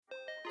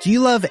Do you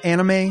love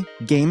anime,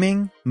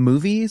 gaming,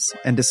 movies,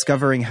 and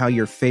discovering how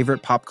your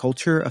favorite pop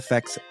culture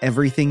affects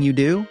everything you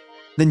do?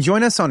 Then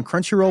join us on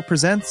Crunchyroll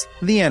Presents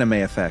The Anime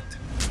Effect.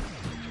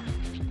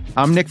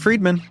 I'm Nick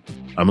Friedman.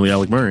 I'm Lee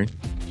Alec Murray.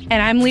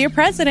 And I'm Leah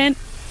President.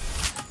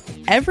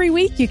 Every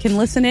week you can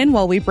listen in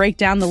while we break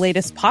down the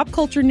latest pop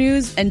culture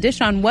news and dish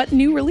on what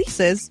new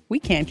releases we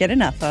can't get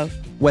enough of.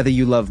 Whether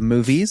you love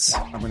movies,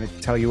 I'm going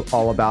to tell you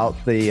all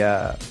about the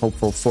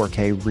hopeful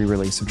 4K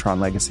re-release of Tron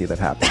Legacy that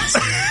happens.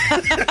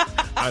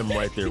 I'm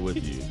right there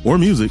with you. Or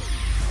music.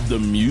 The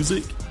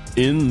music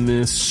in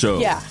this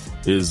show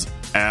is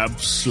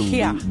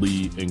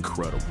absolutely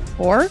incredible.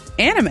 Or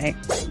anime.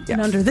 And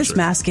under this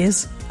mask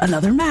is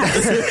another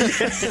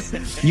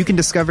mask. You can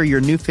discover your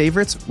new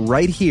favorites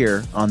right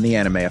here on The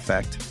Anime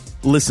Effect.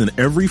 Listen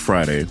every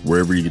Friday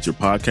wherever you get your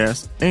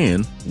podcast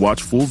and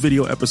watch full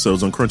video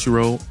episodes on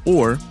Crunchyroll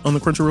or on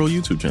the Crunchyroll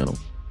YouTube channel.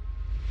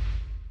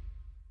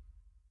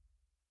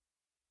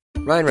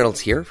 Ryan Reynolds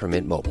here from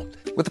Mint Mobile.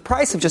 With the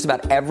price of just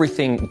about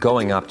everything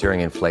going up during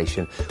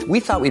inflation, we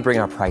thought we'd bring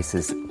our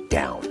prices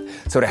down.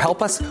 So to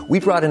help us, we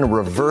brought in a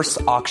reverse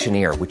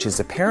auctioneer, which is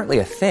apparently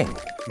a thing.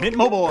 Mint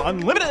Mobile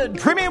Unlimited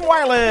Premium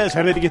Wireless.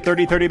 How to get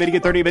 30, 30, bit to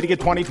get 30, bit to get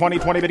 20, 20,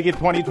 20, bit to get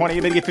 20, 20,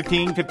 bit to get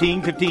 15,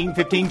 15, 15,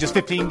 15, just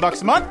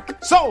 $15 a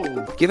month?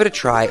 Sold! Give it a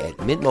try at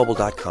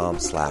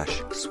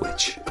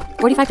mintmobile.com/switch.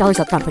 $45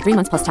 up front for 3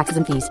 months plus taxes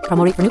and fees.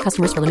 Promo rate for new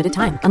customers for limited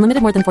time.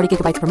 Unlimited more than 40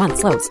 gigabytes per month.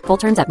 Slows full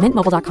terms at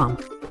mintmobile.com.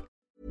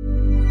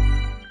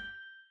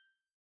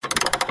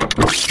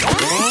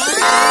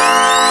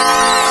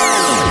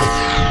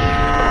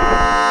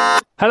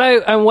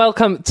 Hello and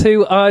welcome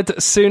to I'd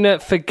Sooner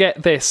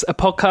Forget This, a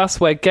podcast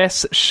where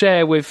guests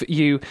share with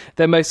you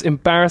their most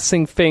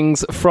embarrassing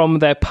things from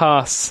their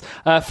past.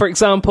 For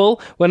example,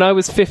 when I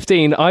was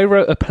 15, I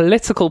wrote a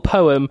political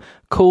poem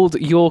called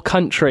Your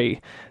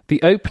Country.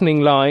 The opening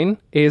line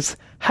is,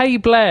 "Hey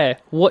Blair,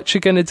 what you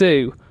gonna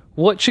do?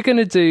 What you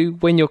gonna do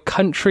when your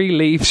country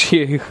leaves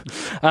you?"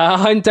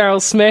 I'm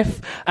Daryl Smith,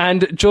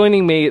 and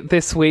joining me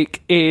this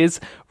week is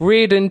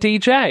Riordan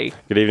DJ.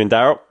 Good evening,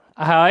 Daryl.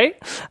 Hi.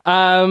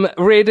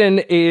 Riordan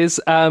is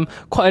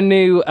quite a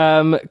new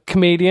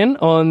comedian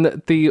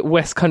on the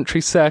West Country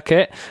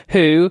circuit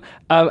who,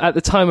 at the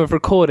time of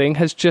recording,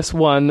 has just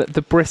won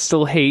the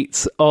Bristol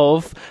Heat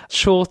of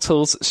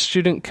Chortle's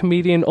Student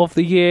Comedian of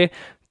the Year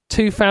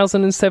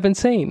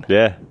 2017.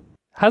 Yeah.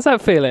 How's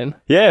that feeling?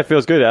 Yeah, it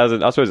feels good. I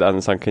suppose it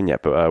hasn't sunk in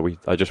yet, but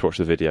I just watched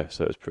the video,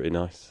 so it was pretty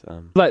nice.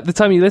 Like, the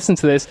time you listen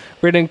to this,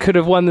 Riordan could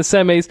have won the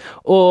semis,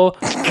 or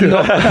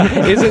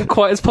isn't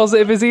quite as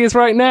positive as he is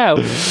right now.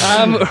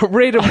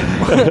 Riordan,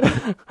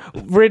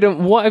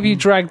 what have you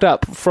dragged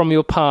up from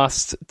your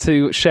past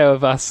to share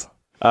with us?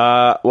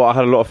 Well, I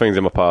had a lot of things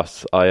in my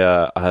past.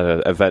 I had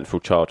an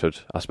eventful childhood.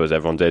 I suppose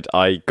everyone did.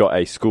 I got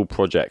a school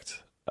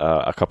project.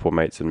 A couple of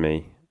mates and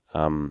me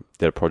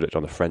did a project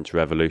on the French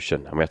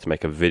Revolution, and we had to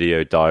make a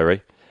video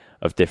diary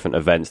of different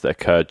events that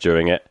occurred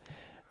during it.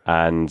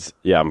 And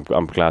yeah,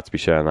 I'm glad to be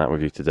sharing that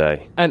with you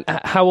today. And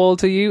how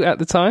old are you at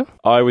the time?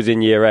 I was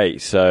in year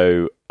 8,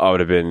 so I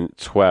would have been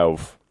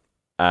 12.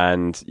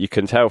 And you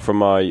can tell from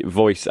my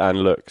voice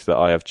and looks that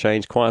I have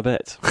changed quite a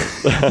bit.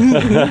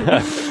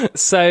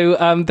 So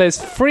there's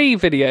 3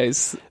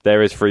 videos.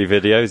 There is 3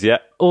 videos, yeah.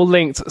 All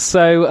linked.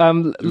 So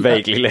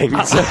vaguely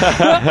linked.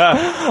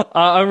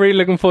 I'm really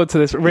looking forward to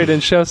this. Riordan,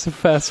 show us the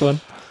first one.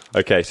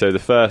 Okay, so the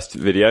first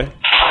video.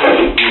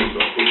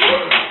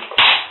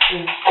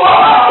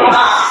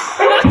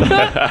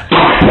 Viva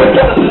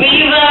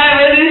la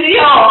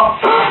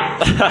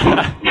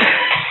revolution!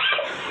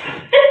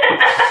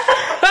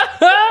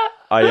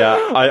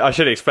 I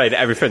should explain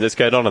everything that's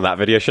going on in that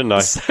video, shouldn't I?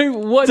 So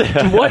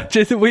what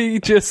did we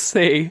just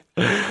see?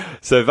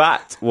 So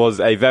that was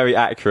a very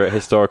accurate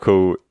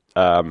historical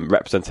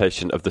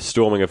representation of the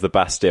storming of the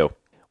Bastille,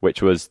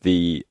 which was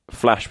the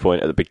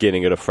flashpoint at the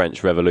beginning of the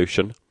French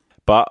Revolution.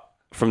 But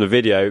from the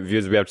video,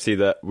 viewers will be able to see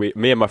that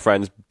me and my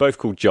friends, both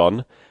called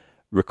John,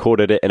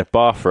 recorded it in a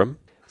bathroom.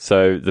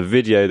 So the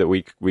video that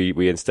we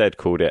instead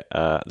called it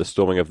the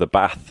storming of the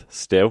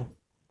Bastille.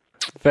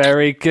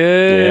 Very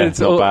good.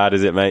 Yeah, not bad,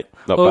 is it, mate?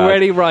 Not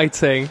already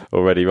bad.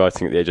 Already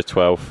writing at the age of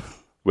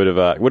 12. Would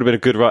have been a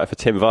good writer for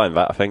Tim Vine,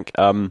 that, I think.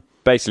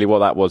 Basically, what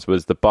that was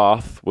the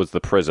bath was the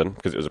prison,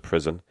 because it was a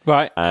prison.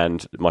 Right.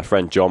 And my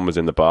friend John was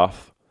in the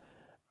bath,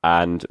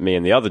 and me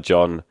and the other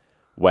John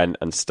went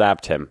and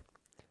stabbed him.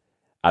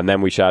 And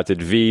then we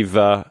shouted, "Vive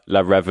la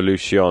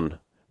Révolution,"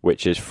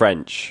 which is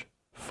French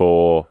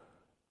for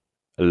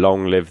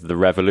 "Long live the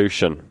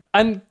revolution."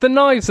 And the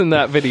knives in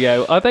that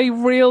video, are they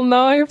real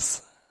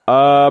knives?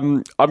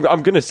 I'm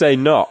going to say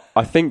not.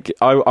 I think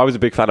I was a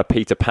big fan of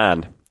Peter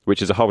Pan,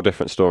 which is a whole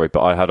different story,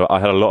 but I had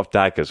a lot of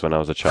daggers when I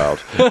was a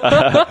child.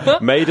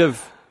 Made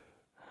of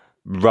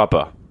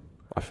rubber,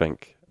 I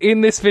think.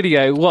 in this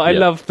video, what I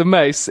love the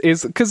most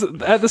is because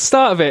at the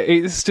start of it,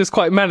 it's just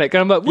quite manic,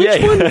 and I'm like,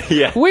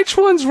 which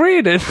one's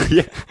Riordan?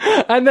 Yeah.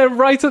 And then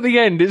right at the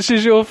end, it's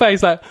just your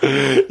face, like,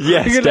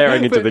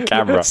 staring into the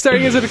camera,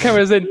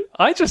 as in,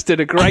 I just did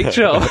a great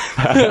job.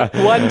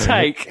 One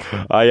take.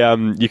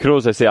 You can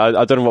also see,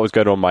 I don't know what was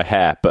going on with my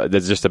hair, but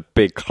there's just a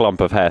big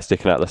clump of hair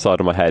sticking out the side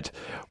of my head,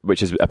 which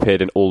has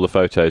appeared in all the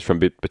photos from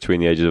between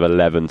the ages of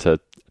 11 to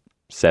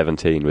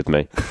 17 with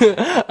me.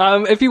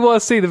 If you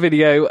want to see the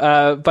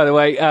video, by the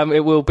way,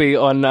 it will be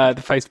on the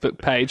Facebook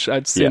page.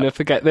 I'd sooner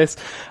forget this.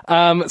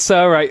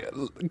 So, all right,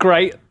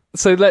 great.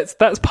 So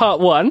that's part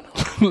one.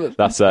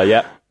 That's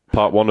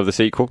part one of the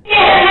sequel.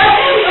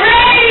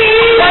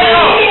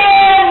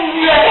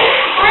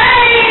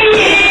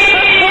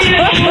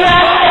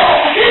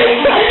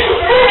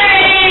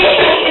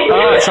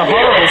 Oh, it's a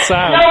horrible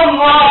sound.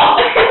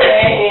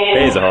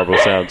 It is a horrible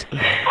sound.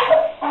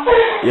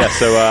 Yeah,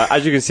 so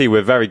as you can see,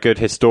 we're very good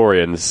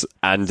historians,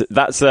 and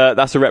that's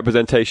a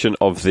representation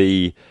of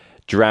the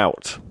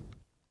drought.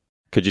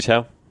 Could you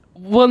tell?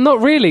 Well,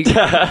 not really,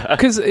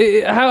 because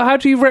how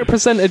do you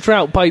represent a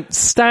drought? By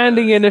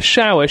standing in a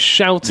shower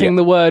shouting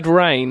the word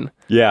rain?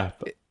 Yeah,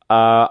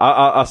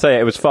 I'll say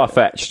it was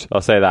far-fetched,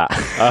 I'll say that.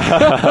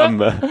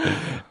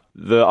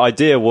 The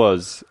idea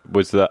was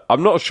that,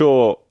 I'm not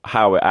sure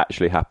how it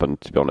actually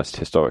happened, to be honest,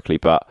 historically,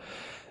 but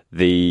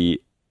the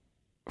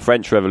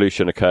French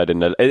Revolution occurred for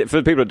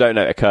the people who don't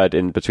know, it occurred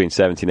in between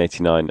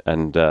 1789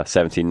 and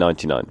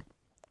 1799.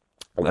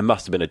 And there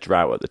must have been a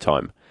drought at the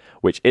time,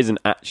 which isn't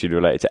actually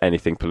related to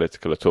anything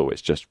political at all.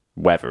 It's just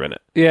weather, innit?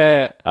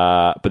 Yeah.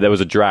 But there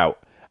was a drought,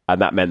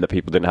 and that meant that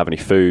people didn't have any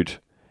food,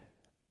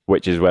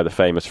 which is where the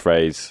famous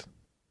phrase,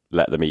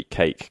 let them eat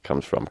cake,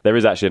 comes from. There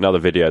is actually another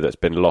video that's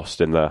been lost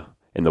in the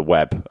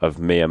web of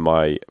me and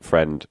my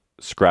friend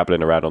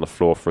scrabbling around on the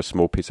floor for a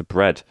small piece of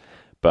bread.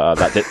 But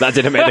that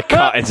didn't make the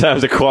cut in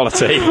terms of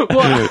quality.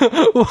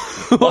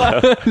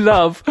 What I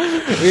love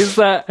is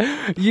that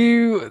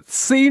you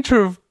seem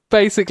to have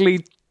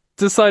basically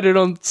decided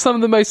on some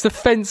of the most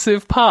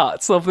offensive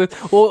parts of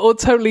or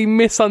totally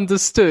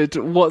misunderstood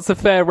what's a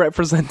fair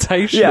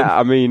representation. Yeah,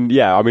 I mean,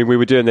 we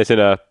were doing this in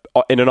an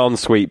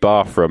ensuite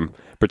bathroom,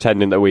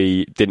 pretending that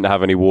we didn't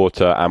have any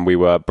water and we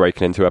were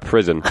breaking into a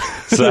prison.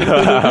 So,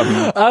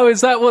 is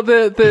that what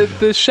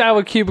the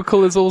shower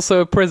cubicle is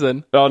also a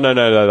prison? Oh, no,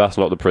 that's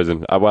not the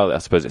prison. Well, I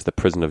suppose it's the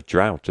prison of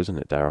drought, isn't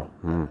it, Daryl?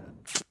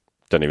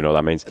 Don't even know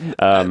what that means.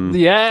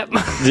 Yeah,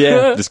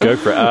 just go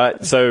for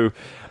it. So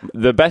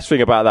the best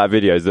thing about that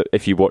video is that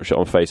if you watch it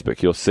on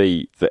Facebook, you'll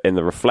see that in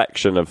the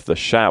reflection of the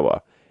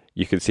shower,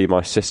 you can see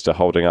my sister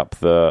holding up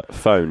the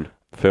phone,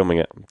 filming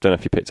it. Don't know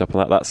if you picked up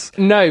on that.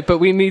 No, but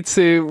we need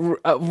to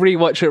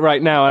rewatch it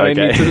right now, and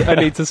okay. I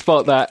need to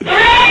spot that.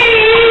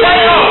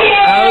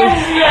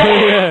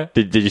 Yeah.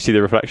 Did you see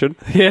the reflection?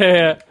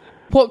 Yeah.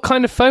 What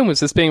kind of phone was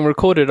this being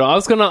recorded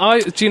on? Do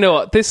you know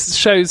what? This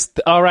shows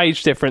our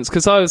age difference,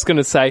 because I was going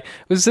to say,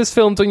 was this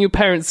filmed on your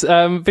parents'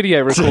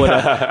 video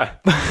recorder?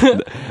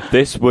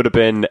 This would have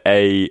been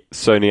a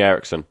Sony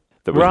Ericsson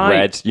that was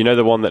red. You know,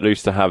 the one that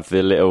used to have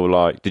the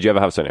little, did you ever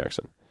have a Sony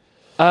Ericsson?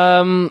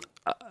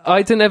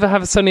 I didn't ever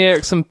have a Sony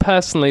Ericsson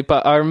personally,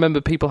 but I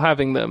remember people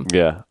having them.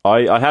 Yeah.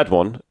 I had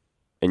one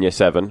in year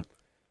 7,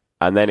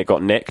 and then it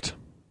got nicked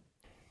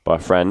by a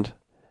friend.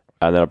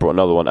 And then I brought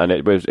another one, and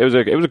it was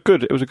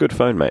a good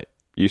phone, mate.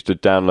 Used to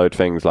download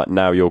things like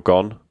 "Now You're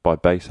Gone" by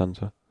Bass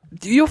Hunter.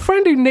 Your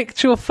friend who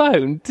nicked your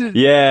phone?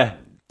 Yeah.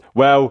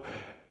 Well,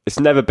 it's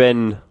never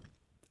been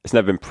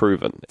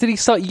proven. Did he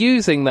start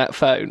using that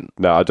phone?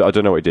 No, I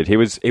don't know what he did. He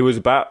was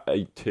about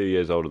 2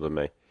 years older than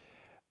me,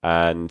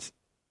 and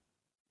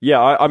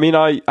yeah,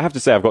 I have to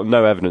say I've got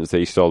no evidence that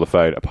he stole the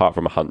phone apart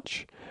from a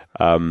hunch.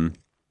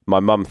 My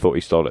mum thought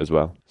he stole it as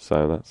well,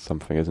 so that's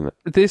something, isn't it?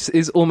 This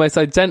is almost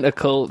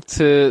identical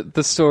to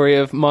the story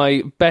of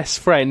my best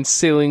friend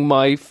stealing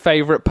my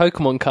favourite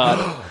Pokemon card.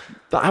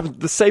 That happened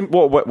the same...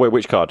 Wait,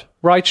 which card?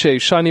 Raichu,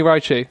 Shiny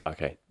Raichu.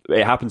 Okay.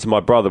 It happened to my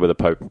brother with a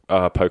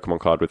Pokemon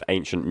card with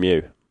Ancient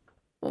Mew.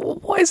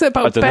 What is it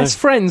about best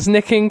friends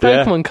nicking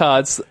Pokemon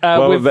cards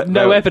with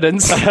no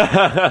evidence?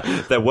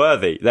 They're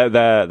worthy.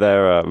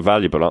 They're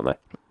valuable, aren't they?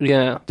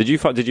 Yeah. Did you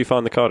find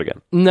the card again?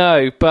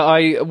 No, but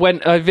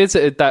I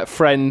visited that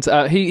friend.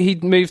 He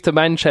moved to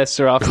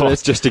Manchester after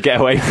this. Just to get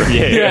away from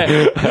you.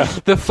 Yeah.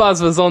 The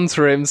fuzz was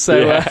onto him,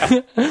 so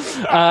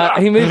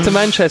he moved to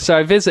Manchester.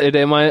 I visited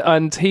him,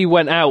 and he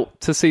went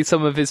out to see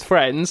some of his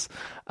friends.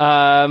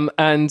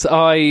 And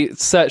I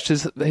searched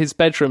his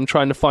bedroom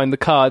trying to find the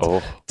card.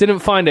 Oh. Didn't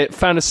find it.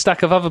 Found a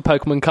stack of other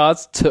Pokemon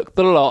cards. Took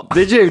the lot.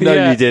 Did you?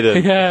 No, you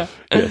didn't. Yeah.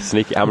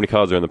 Sneaky. How many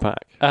cards are in the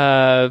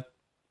pack?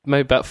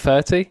 Maybe about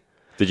 30.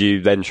 Did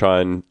you then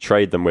try and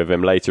trade them with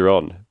him later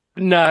on?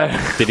 No.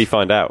 Did he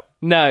find out?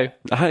 No.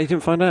 He didn't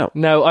find out?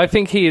 No, I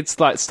think he had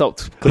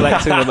stopped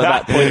collecting them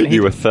at that point.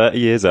 You were 30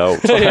 years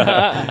old. You're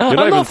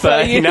not even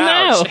 30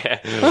 now.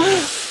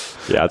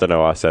 Yeah, I don't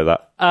know why I said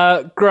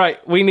that. Great.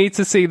 We need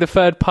to see the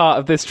third part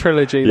of this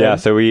trilogy. Yeah,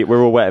 so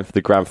we're all waiting for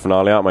the grand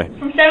finale, aren't we?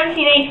 From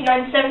 1789 to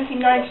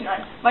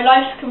 1799, my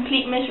life's a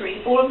complete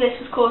misery. All of this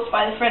was caused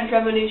by the French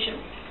Revolution.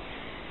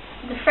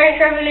 The French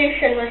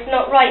Revolution was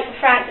not right for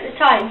France at the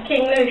time.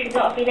 King Louis should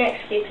not have been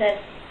executed.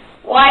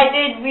 Why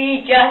did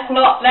we just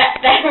not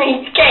let them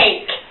eat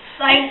cake?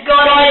 Thank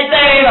God it's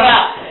over.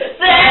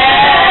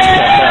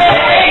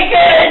 Say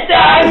good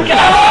time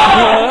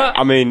come.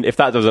 I mean, if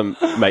that doesn't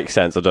make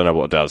sense, I don't know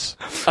what does.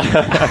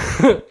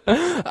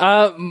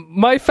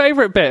 My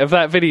favourite bit of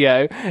that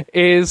video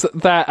is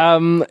that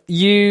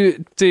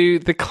you do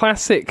the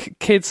classic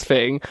kids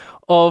thing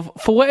of,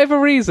 for whatever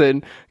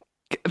reason,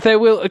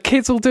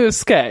 kids will do a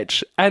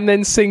sketch and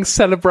then sing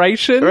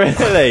Celebration.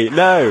 Really?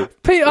 No.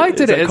 Pete, I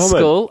did it at common?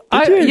 school.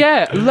 Did you?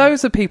 Yeah,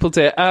 loads of people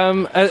did.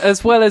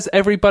 As well as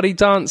Everybody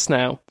Dance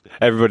Now.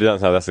 Everybody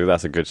Dance Now,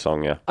 that's a good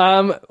song, yeah.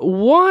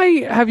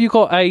 Why have you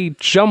got a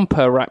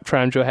jumper wrapped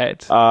around your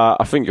head?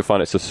 I think you'll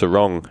find it's a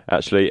sarong,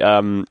 actually.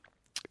 I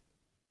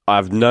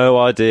have no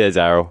idea,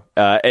 Daryl.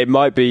 It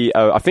might be...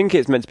 I think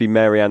it's meant to be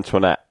Marie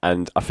Antoinette,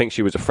 and I think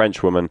she was a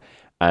French woman,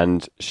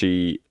 and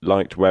she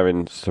liked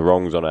wearing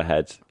sarongs on her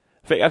head.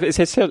 I think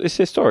it's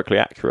historically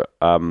accurate.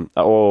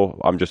 Or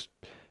I'm just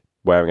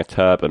wearing a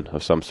turban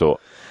of some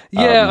sort.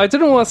 Yeah, I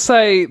didn't want to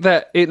say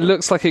that it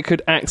looks like it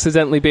could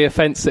accidentally be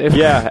offensive.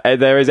 Yeah,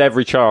 there is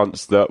every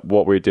chance that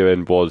what we're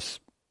doing was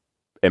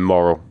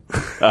immoral.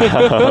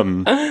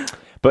 But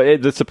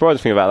the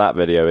surprising thing about that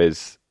video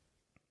is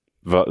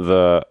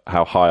the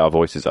how high our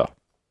voices are.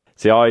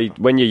 See,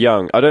 when you're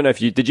young, I don't know if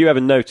did you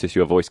ever notice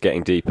your voice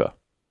getting deeper?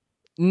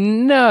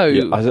 No.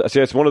 Yeah,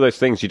 see, it's one of those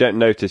things you don't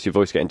notice your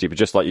voice getting deeper,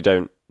 just like you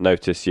don't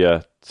notice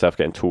yourself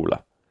getting taller.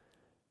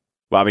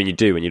 Well, I mean, you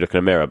do when you look in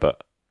a mirror,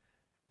 but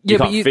you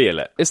can't feel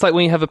it. It's like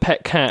when you have a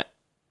pet cat,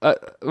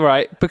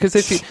 right? Because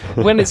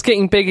when it's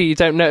getting bigger, you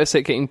don't notice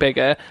it getting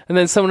bigger, and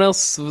then someone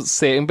else will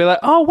see it and be like,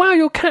 "Oh, wow,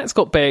 your cat's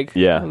got big."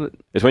 Yeah,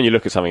 it's when you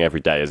look at something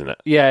every day, isn't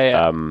it?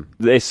 Yeah.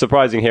 It's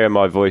surprising hearing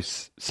my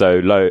voice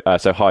so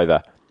high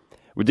there.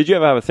 Well, did you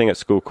ever have a thing at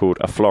school called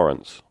a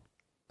Florence?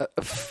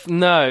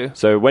 No.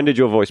 So when did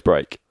your voice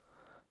break?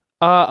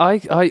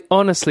 I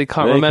honestly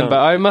can't remember.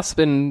 I must have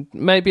been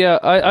maybe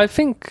I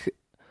think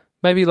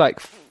maybe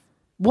like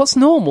what's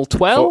normal,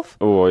 12?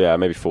 Oh yeah,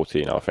 maybe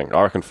 14. I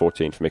reckon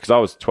 14 for me because I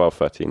was 12,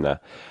 13 there.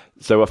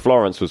 So a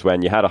Florence was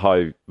when you had a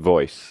high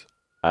voice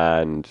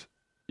and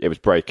it was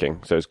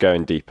breaking, so it was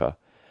going deeper.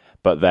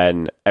 But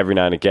then every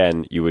now and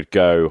again you would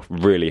go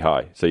really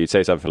high. So you'd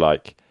say something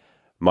like,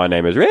 "My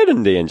name is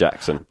Riordan Ian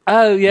Jackson."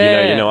 Oh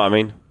yeah, you know what I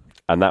mean.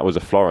 And that was a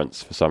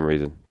Florence for some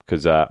reason,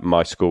 because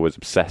my school was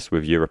obsessed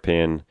with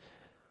European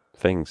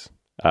things.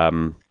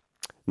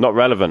 Not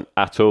relevant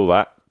at all,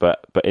 that, but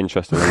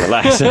interesting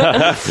nonetheless.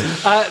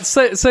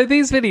 So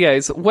these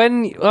videos,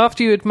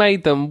 after you had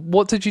made them,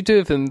 what did you do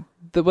with them?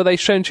 Were they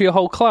shown to your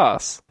whole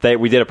class?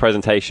 We did a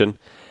presentation,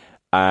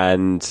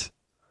 and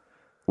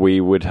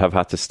we would have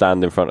had to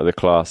stand in front of the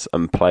class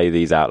and play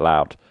these out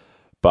loud.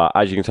 But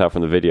as you can tell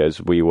from the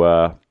videos, we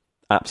were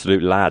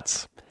absolute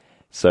lads.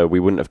 So we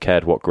wouldn't have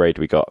cared what grade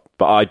we got.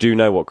 But I do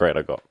know what grade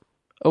I got.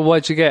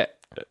 What'd you get?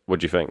 What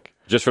do you think?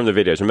 Just from the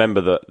videos.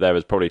 Remember that there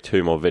was probably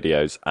 2 more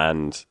videos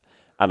and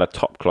a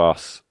top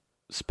class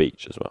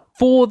speech as well.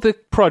 For the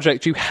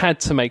project, you had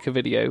to make a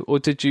video, or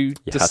did you?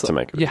 You had to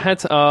make a video. You had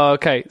to. Oh,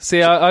 okay.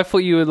 See, I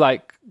thought you were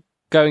like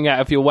going out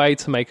of your way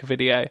to make a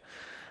video.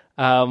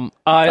 No,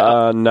 I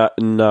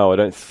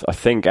don't. I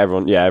think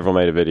everyone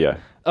made a video.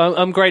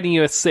 I'm grading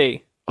you a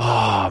C.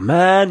 Oh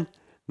man,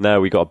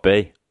 no, we got a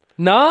B.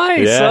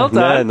 Nice, well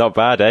done. No, not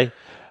bad, eh?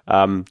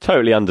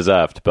 Totally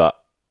undeserved, but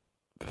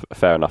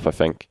fair enough, I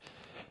think.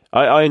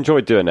 I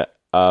enjoyed doing it.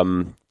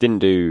 Didn't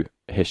do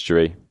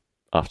history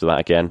after that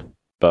again,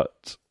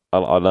 but I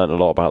learned a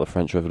lot about the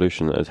French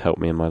Revolution that has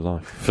helped me in my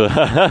life.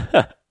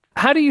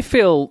 How do you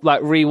feel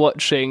like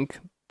rewatching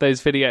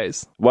those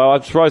videos? Well,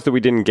 I'm surprised that we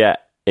didn't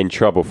get in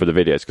trouble for the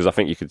videos, because I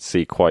think you could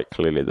see quite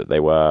clearly that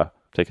they were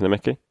taking the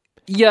mickey.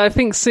 Yeah, I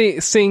think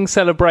seeing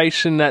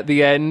Celebration at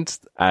the end.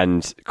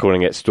 And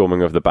calling it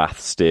Storming of the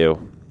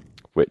Bastille,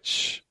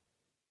 which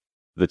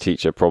the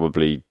teacher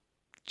probably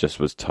just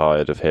was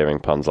tired of hearing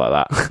puns like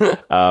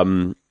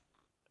that.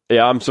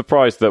 Yeah, I'm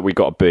surprised that we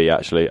got a B,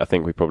 actually. I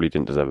think we probably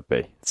didn't deserve a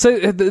B. So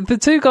the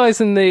 2 guys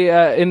in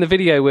the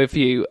video with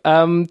you,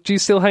 do you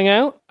still hang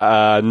out?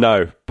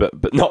 No,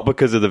 but not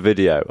because of the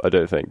video, I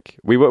don't think.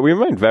 We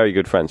remained very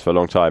good friends for a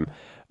long time.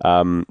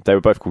 They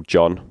were both called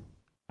John,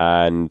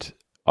 and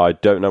I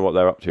don't know what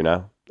they're up to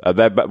now.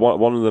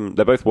 One of them,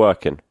 they're both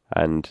working,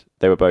 and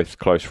they were both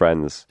close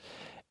friends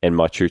in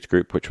my tutor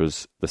group, which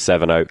was the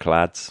Seven Oak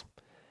lads.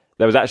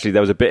 There was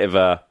a bit of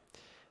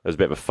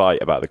a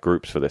fight about the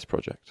groups for this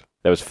project.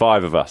 There was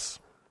 5 of us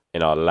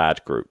in our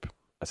lad group.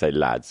 I say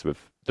lads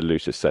with the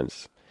loosest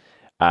sense.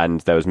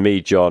 And there was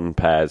me, John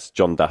Pears,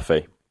 John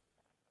Duffy,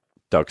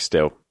 Doug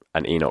Still,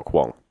 and Enoch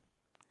Wong.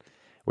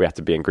 We had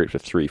to be in groups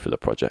of 3 for the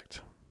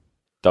project.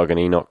 Doug and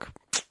Enoch,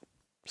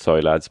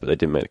 sorry lads, but they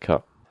didn't make the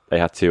cut. They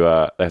had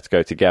to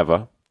go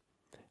together,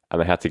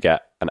 and they had to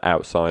get an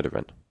outsider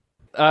in.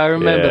 I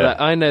remember that.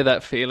 I know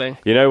that feeling.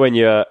 You know when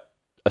you're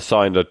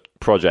assigned a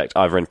project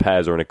either in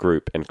pairs or in a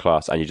group in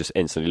class, and you just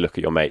instantly look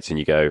at your mates and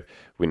you go,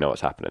 "We know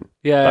what's happening.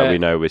 Yeah, we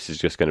know this is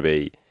just going to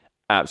be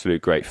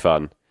absolute great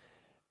fun."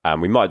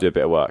 and we might do a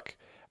bit of work.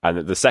 And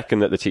the second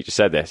that the teacher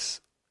said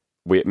this,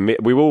 we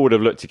all would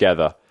have looked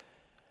together,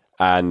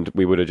 and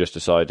we would have just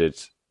decided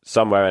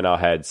somewhere in our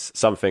heads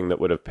something that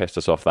would have pissed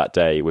us off that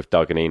day with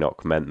Doug and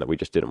Enoch meant that we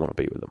just didn't want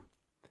to be with them.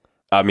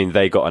 I mean,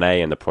 they got an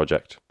A in the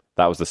project.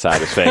 That was the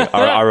saddest thing.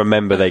 I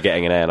remember they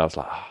getting an A, and I was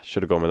like, I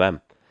should have gone with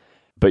them.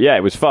 But yeah,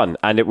 it was fun,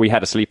 and we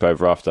had a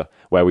sleepover after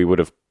where we would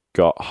have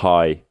got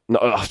high.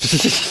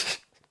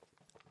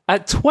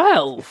 At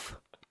 12?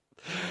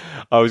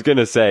 I was going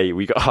to say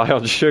we got high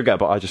on sugar,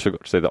 but I just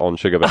forgot to say the on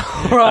sugar bit.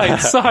 Right,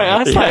 sorry. I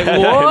was like,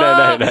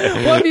 what? No.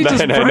 What have you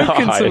just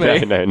broken to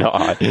me? No, not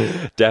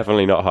high.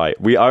 Definitely not high.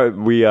 We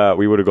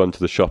would have gone to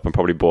the shop and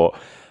probably bought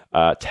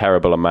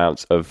terrible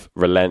amounts of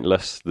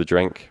Relentless, the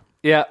drink,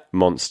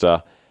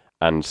 Monster,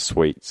 and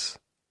sweets.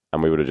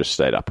 And we would have just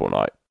stayed up all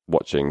night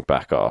watching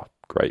back our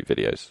great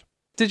videos.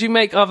 Did you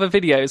make other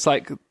videos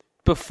like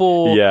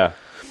before? Yeah.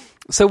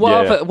 So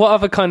what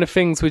other kind of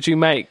things would you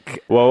make?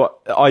 Well,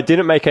 I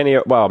didn't make any.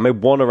 Well, I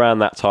made one around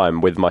that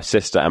time with my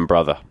sister and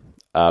brother.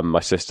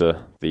 My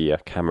sister, the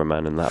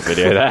cameraman in that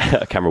video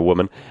there, camera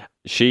woman.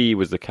 She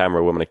was the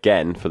camera woman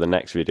again for the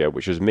next video,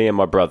 which was me and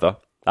my brother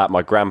at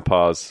my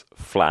grandpa's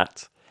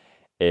flat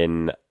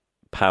in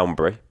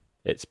Poundbury.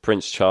 It's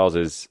Prince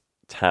Charles's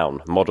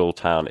town, model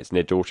town. It's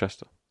near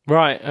Dorchester.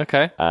 Right,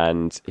 okay.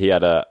 And he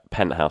had a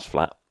penthouse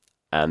flat.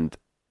 And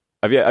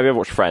have you ever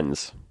watched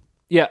Friends?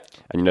 Yeah.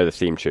 And you know the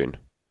theme tune?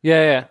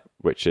 Yeah.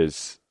 Which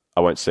is,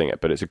 I won't sing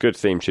it, but it's a good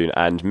theme tune.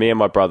 And me and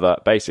my brother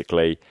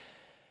basically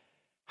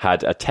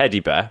had a teddy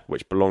bear,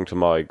 which belonged to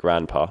my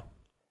grandpa.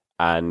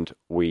 And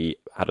we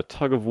had a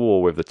tug of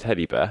war with the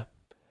teddy bear.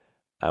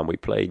 And we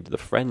played the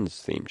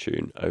Friends theme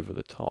tune over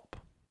the top.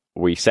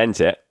 We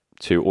sent it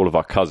to all of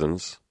our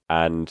cousins.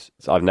 And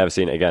I've never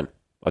seen it again.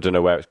 I don't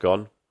know where it's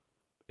gone.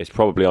 It's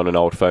probably on an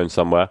old phone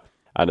somewhere.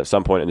 And at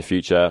some point in the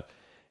future,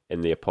 in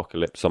the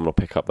apocalypse, someone will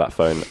pick up that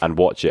phone and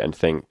watch it and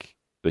think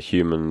the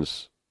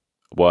humans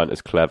weren't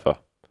as clever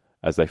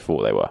as they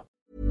thought they were.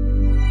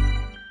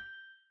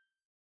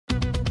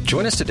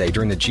 Join us today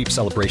during the Jeep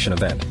Celebration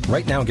event.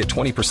 Right now, get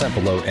 20%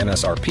 below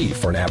MSRP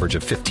for an average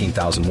of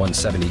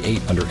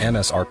 $15,178 under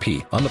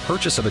MSRP on the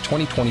purchase of a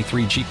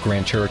 2023 Jeep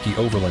Grand Cherokee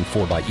Overland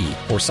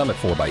 4xE or Summit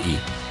 4xE.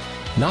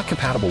 Not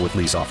compatible with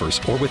lease offers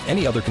or with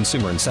any other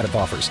consumer incentive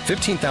offers.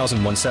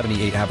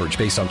 $15,178 average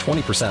based on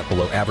 20%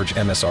 below average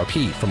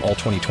MSRP from all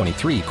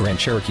 2023 Grand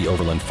Cherokee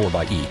Overland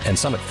 4xE and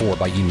Summit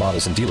 4xE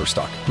models in dealer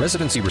stock.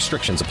 Residency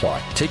restrictions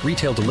apply. Take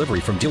retail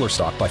delivery from dealer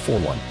stock by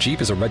 4/1. Jeep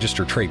is a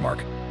registered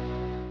trademark.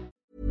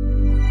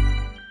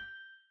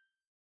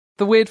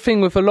 The weird thing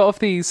with a lot of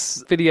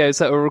these videos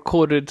that were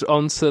recorded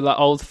onto like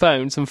old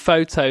phones and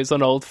photos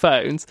on old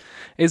phones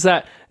is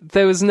that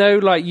there was no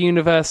like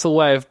universal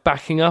way of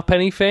backing up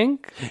anything.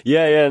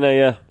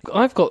 Yeah.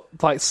 I've got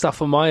like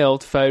stuff on my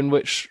old phone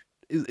which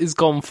is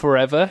gone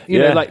forever. You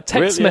know, like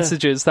text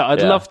messages that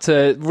I'd love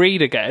to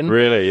read again.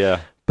 Really,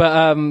 yeah.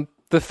 But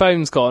the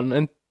phone's gone,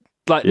 and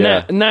like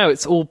now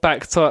it's all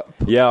backed up.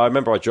 Yeah, I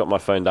remember I dropped my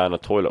phone down a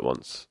toilet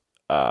once,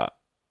 and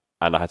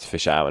I had to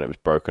fish it out, and it was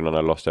broken, and I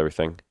lost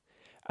everything.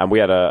 And we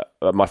had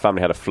my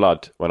family had a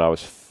flood when I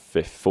was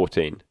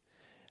 14,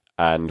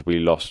 and we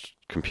lost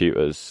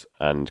computers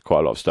and quite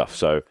a lot of stuff.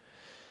 So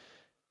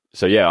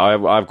yeah,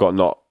 I've got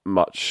not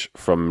much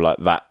from like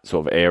that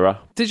sort of era.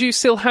 Did you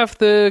still have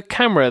the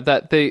camera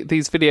that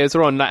these videos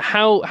are on? Like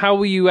how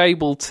were you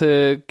able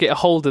to get a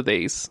hold of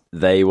these?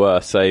 They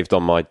were saved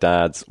on my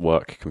dad's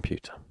work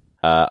computer,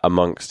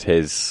 amongst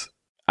his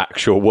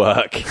actual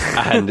work.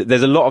 And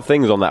there's a lot of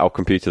things on that old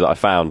computer that I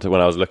found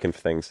when I was looking for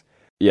things.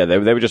 Yeah, they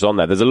were just on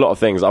there. There's a lot of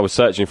things. I was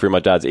searching through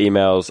my dad's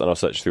emails, and I was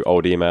searching through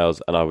old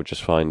emails, and I would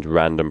just find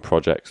random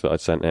projects that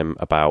I'd sent him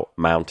about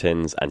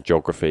mountains and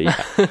geography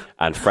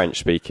and French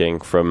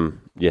speaking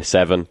from year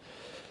 7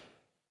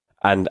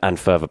 and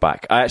further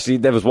back.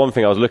 There was one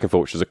thing I was looking for,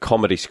 which was a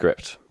comedy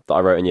script that I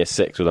wrote in year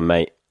 6 with a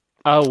mate.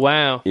 Oh,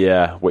 wow.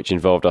 Yeah, which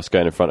involved us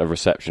going in front of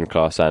reception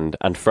class and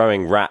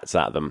throwing rats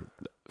at them.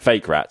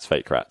 Fake rats.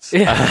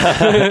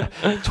 Yeah.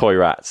 Toy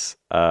rats.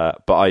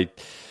 But I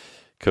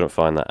couldn't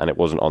find that, and it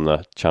wasn't on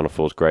the Channel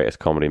 4's greatest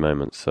comedy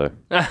moments, so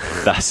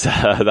that's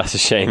a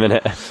shame, isn't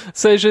it?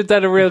 So is your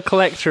dad a real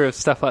collector of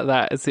stuff like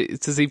that?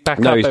 Does he back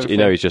up everything?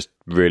 No, he's just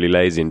really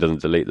lazy and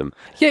doesn't delete them.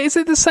 Yeah, is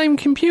it the same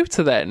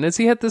computer then? Has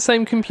he had the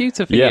same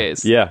computer for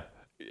years? Yeah.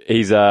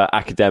 He's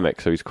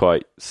academic, so he's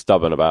quite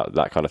stubborn about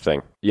that kind of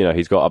thing. You know,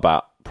 he's got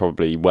about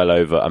probably well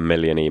over 1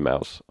 million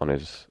emails on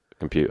his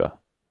computer.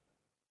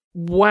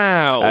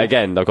 Wow.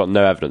 Again, I've got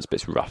no evidence, but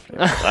it's roughly.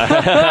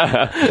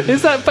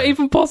 Is that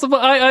even possible?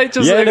 It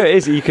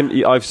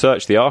is. I've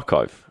searched the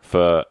archive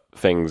for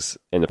things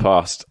in the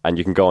past, and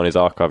you can go on his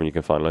archive and you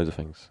can find loads of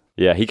things.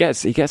 Yeah, he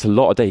gets a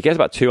lot a day. He gets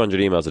about 200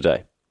 emails a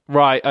day.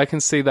 Right, I can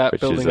see that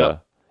building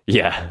up.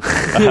 Yeah.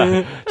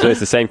 So it's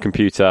the same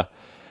computer,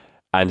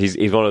 and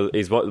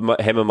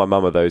him and my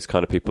mum are those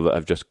kind of people that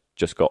have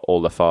just got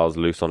all the files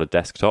loose on a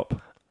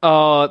desktop.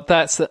 Oh,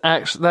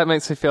 that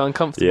makes me feel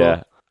uncomfortable.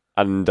 Yeah,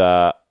 and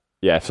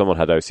if someone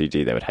had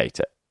OCD, they would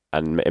hate it,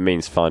 and it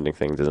means finding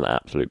things is an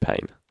absolute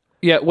pain.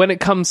 Yeah, when it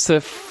comes to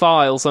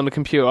files on a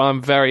computer,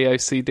 I'm very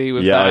OCD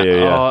with that.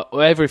 Yeah. Oh,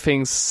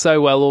 everything's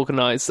so well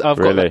organised. I've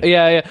Really?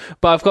 got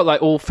but I've got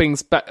like all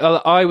things back.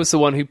 I was the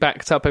one who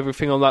backed up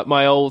everything on like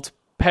my old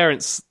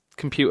parents'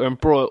 computer and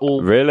brought it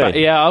all. Really? Back.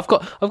 Yeah, I've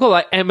got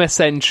like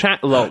MSN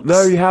chat logs.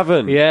 No, you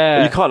haven't.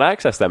 Yeah, you can't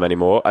access them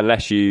anymore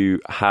unless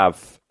you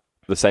have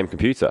the same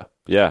computer.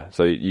 Yeah,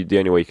 so the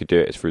only way you could do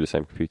it is through the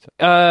same computer.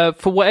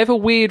 For whatever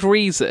weird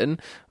reason,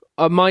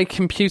 my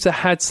computer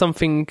had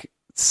something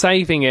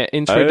saving it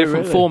into a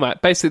different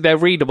format. Basically, they're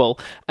readable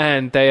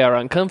and they are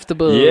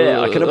uncomfortable. Yeah,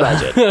 I can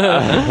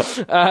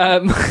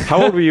imagine.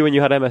 How old were you when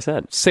you had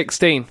MSN?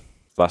 16.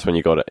 That's when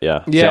you got it.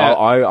 Yeah. Yeah. So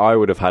I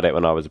would have had it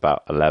when I was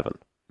about 11,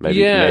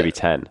 maybe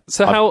 10.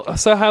 So how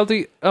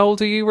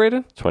old are you,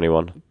 Riordan?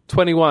 21.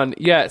 21.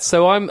 Yeah.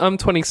 So I'm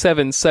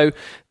 27. So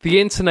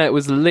the internet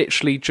was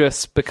literally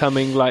just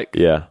becoming like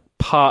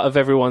part of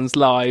everyone's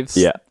lives.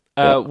 Yeah.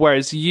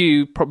 Whereas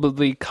you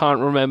probably can't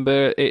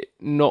remember it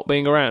not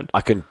being around.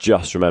 I can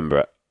just remember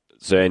it.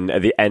 So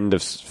at the end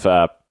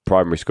of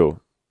primary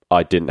school,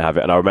 I didn't have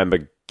it. And I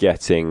remember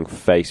getting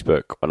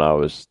Facebook when I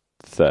was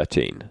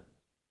 13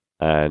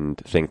 and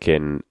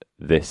thinking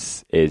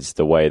this is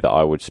the way that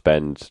I would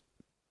spend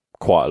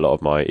quite a lot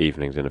of my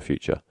evenings in the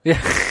future.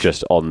 Yeah.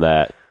 Just on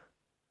there.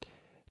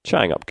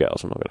 Chatting up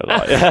girls, I'm not going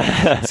to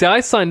lie. See,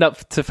 I signed up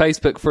to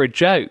Facebook for a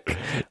joke.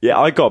 Yeah,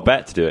 I got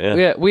Bet to do it,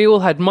 Yeah, we all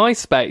had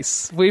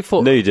MySpace. We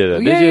thought... No, you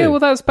didn't. Yeah,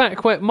 well, that was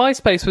back when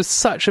MySpace was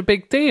such a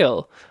big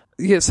deal.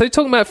 Yeah, so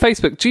talking about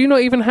Facebook, do you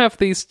not even have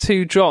these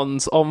two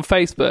Johns on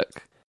Facebook?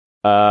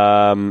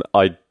 I'm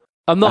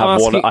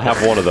not asking... I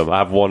have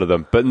one of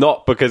them, but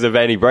not because of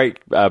any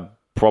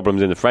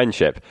problems in the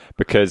friendship,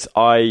 because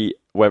I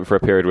went for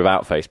a period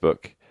without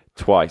Facebook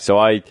twice. So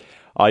I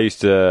used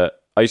to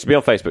be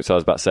on Facebook till I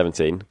was about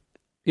 17.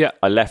 Yeah.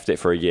 I left it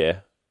for a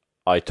year.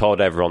 I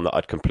told everyone that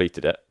I'd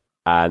completed it.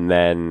 And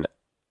then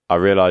I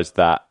realised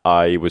that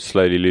I was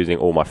slowly losing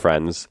all my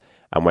friends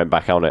and went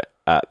back on it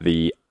at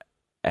the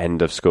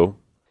end of school.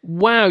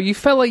 Wow, you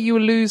felt like you were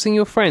losing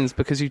your friends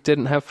because you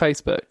didn't have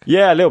Facebook?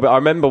 Yeah, a little bit. I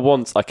remember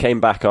once I came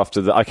back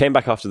after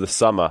the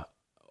summer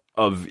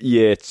of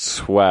year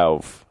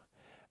 12.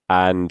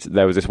 And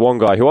there was this one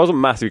guy who I wasn't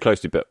massively close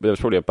to, but there was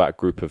probably about a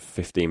group of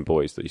 15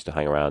 boys that used to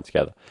hang around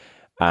together.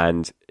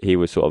 And he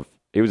was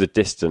a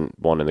distant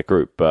one in the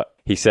group, but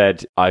he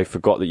said, I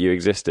forgot that you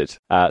existed.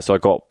 So I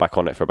got back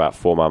on it for about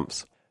 4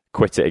 months,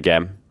 quit it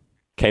again,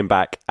 came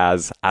back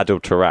as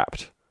Adil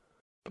Tarabt.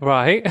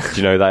 Right. Do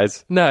you know who that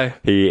is? No.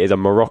 He is a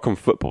Moroccan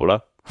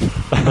footballer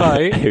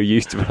right. who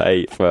used to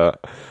play for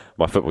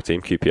my football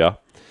team, QPR,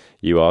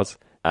 URs.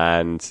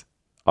 And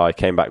I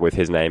came back with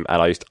his name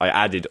and I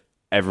added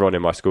everyone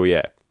in my school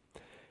year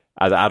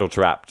as Adil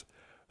Tarabt,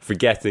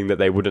 forgetting that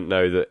they wouldn't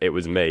know that it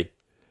was me.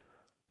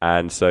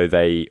 And so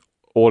they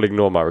all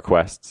ignore my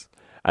requests.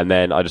 And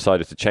then I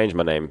decided to change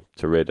my name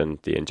to Riordan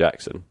Dean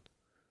Jackson.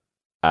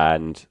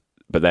 But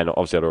then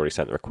obviously I'd already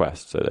sent the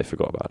request, so they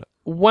forgot about it.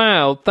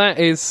 Wow, that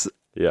is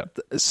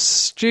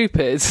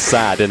stupid.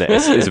 Sad, isn't it?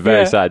 It's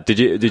very sad. Did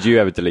you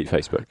ever delete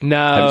Facebook?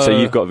 No. So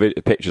you've got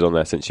pictures on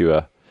there since you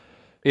were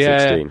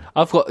 16?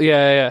 I've got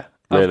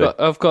Really?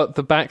 I've got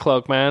the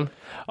backlog, man.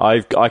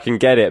 I can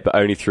get it, but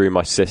only through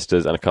my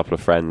sisters and a couple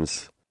of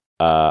friends'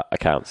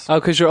 accounts. Oh,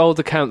 because your old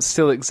accounts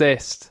still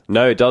exist.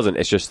 No, it doesn't.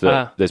 It's just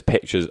that there's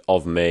pictures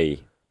of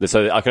me.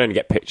 So I can only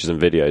get pictures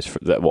and videos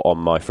that were on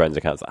my friends'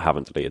 accounts that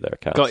haven't deleted their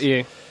accounts. Got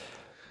you.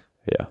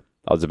 Yeah,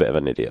 I was a bit of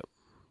an idiot.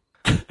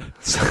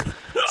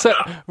 So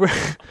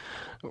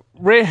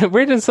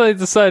Riordan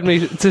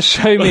decided to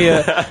show me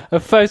a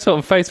photo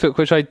on Facebook,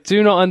 which I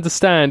do not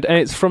understand, and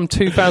it's from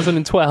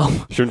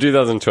 2012. It's from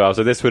 2012,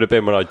 so this would have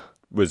been when I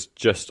was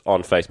just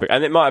on Facebook.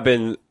 And it might have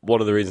been one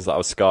of the reasons that I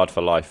was scarred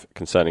for life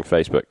concerning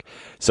Facebook.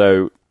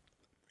 So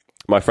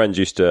my friends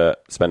used to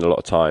spend a lot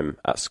of time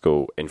at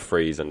school in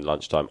frees and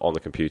lunchtime on the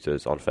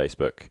computers on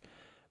Facebook,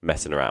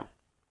 messing around.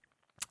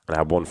 And I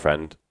had one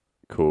friend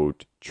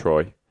called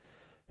Troy,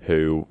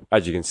 who,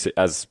 as you can see,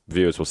 as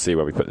viewers will see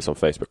when we put this on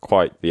Facebook,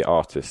 quite the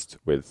artist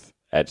with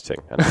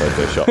editing and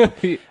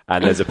Photoshop.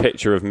 And there's a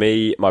picture of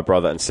me, my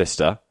brother and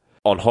sister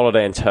on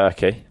holiday in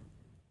Turkey,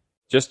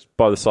 just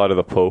by the side of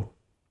the pool.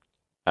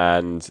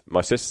 And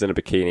my sister's in a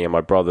bikini and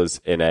my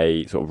brother's in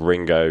a sort of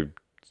Ringo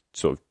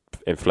sort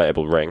of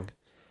inflatable ring.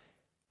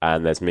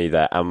 And there's me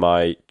there. And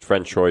my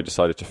friend Troy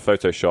decided to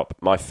Photoshop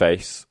my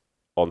face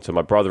onto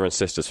my brother and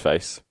sister's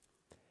face,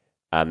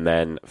 and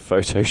then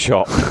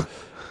Photoshop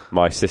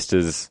my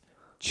sister's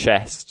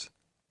chest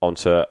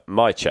onto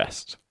my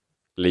chest,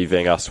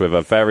 leaving us with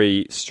a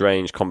very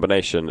strange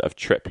combination of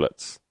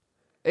triplets.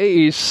 It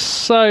is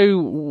so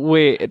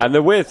weird. And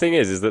the weird thing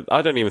is that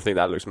I don't even think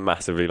that looks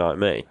massively like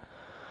me.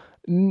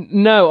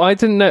 No, I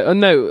didn't know.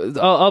 No,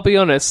 I'll be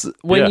honest.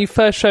 When you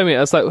first showed me, I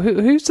was like,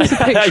 "Who's this a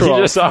picture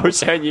of?" I was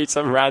showing you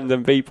some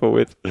random people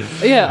with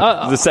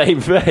the same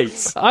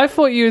face. I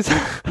thought you was.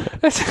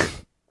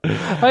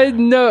 I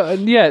know.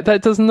 Yeah,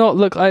 that does not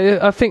look.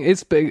 I think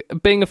it's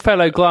being a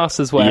fellow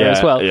glasses wearer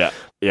as well. Yeah.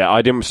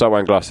 I didn't start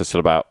wearing glasses till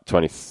about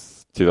 20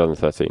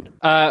 2013.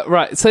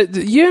 Right, so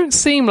you don't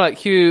seem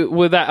like you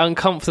were that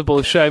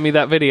uncomfortable showing me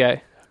that video.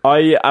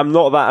 I am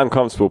not that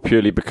uncomfortable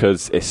purely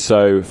because it's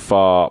so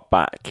far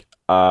back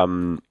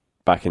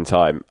in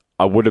time.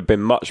 I would have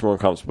been much more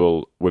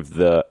uncomfortable with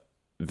the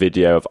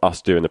video of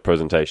us doing the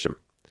presentation,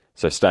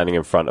 so standing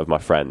in front of my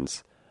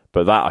friends.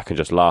 But that I can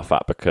just laugh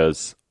at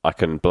because I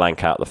can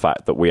blank out the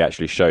fact that we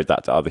actually showed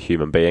that to other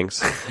human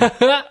beings.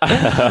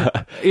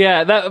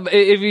 Yeah, that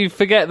if you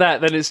forget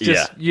that, then it's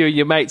just you and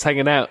your mates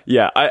hanging out.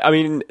 Yeah, I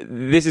mean,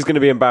 this is going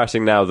to be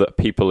embarrassing now that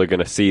people are going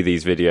to see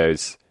these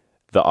videos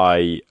that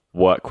I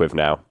work with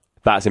now.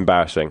 That's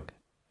embarrassing.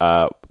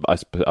 I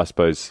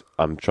suppose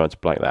I'm trying to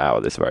blank that out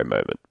at this very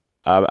moment.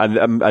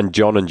 And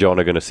John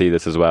are going to see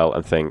this as well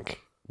and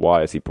think,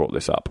 why has he brought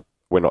this up?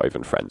 We're not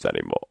even friends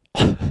anymore.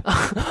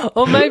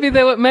 Or maybe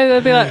they'll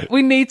be like,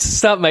 we need to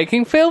start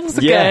making films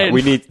again.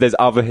 Yeah, there's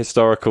other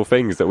historical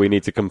things that we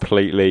need to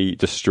completely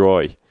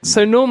destroy.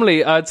 So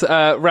normally I'd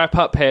wrap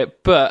up here,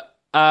 but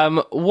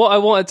what I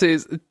want to do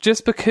is,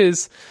 just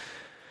because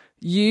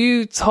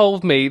you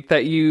told me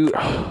that you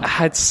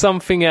had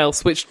something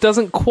else which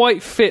doesn't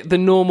quite fit the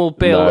normal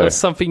bill of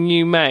something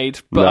you made,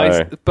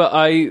 but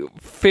I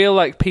feel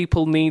like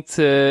people need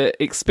to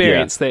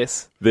experience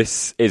this.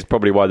 This is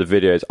probably why the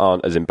videos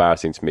aren't as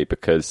embarrassing to me,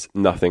 because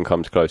nothing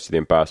comes close to the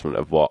embarrassment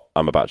of what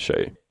I'm about to show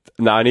you.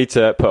 Now, I need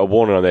to put a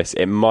warning on this.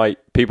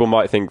 People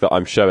might think that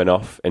I'm showing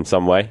off in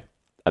some way,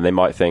 and they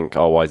might think,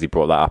 oh, why has he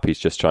brought that up? He's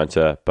just trying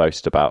to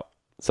boast about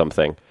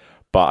something.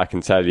 But I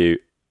can tell you,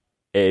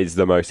 it is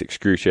the most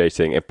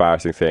excruciating,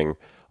 embarrassing thing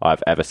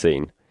I've ever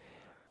seen.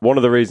 One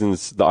of the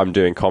reasons that I'm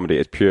doing comedy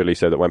is purely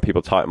so that when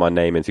people type my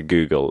name into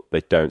Google,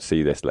 they don't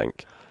see this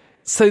link.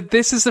 So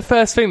this is the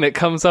first thing that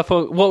comes up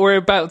on what we're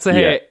about to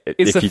hear.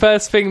 It's the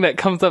first thing that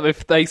comes up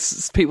if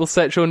people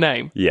search your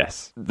name.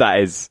 Yes,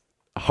 that is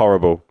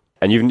horrible.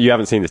 And you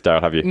haven't seen this,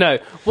 Daryl, have you? No.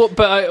 But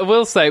I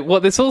will say,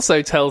 what this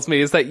also tells me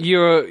is that you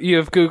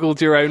have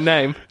Googled your own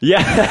name.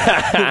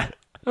 Yeah.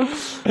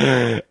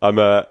 I'm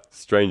a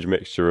strange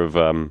mixture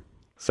of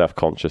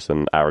self-conscious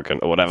and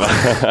arrogant or whatever.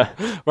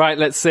 Right,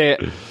 let's see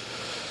it.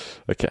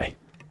 Okay.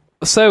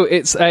 So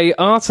it's a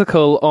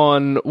article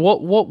on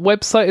what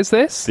website is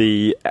this?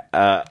 This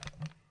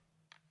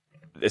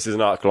is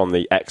an article on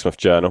the Exmouth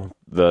Journal,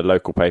 the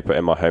local paper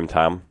in my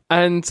hometown.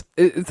 And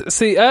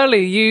see,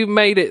 earlier you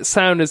made it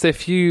sound as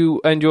if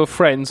you and your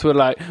friends were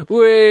like,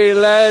 "We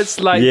lads,"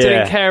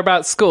 didn't care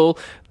about school.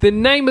 The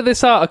name of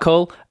this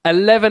article: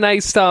 11 A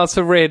stars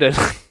for Riordan.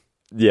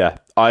 Yeah,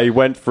 I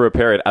went for a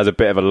period as a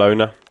bit of a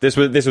loner. This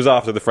was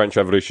after the French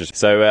Revolution,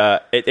 so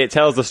it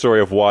tells the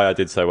story of why I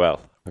did so well.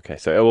 Okay,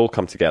 so it'll all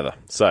come together.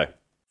 So,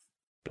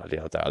 bloody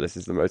hell, Dad, this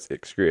is the most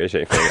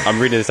excruciating thing. I'm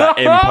reading this out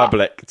in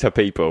public to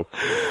people.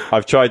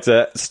 I've tried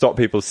to stop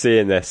people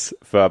seeing this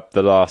for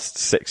the last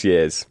 6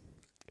 years.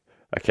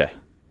 Okay.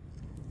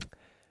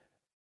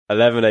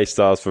 11 A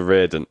stars for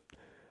Riordan.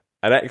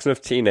 An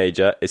Exmouth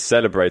teenager is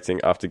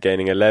celebrating after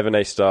gaining 11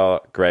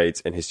 A-star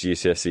grades in his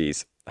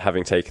GCSEs,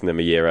 having taken them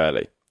a year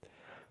early.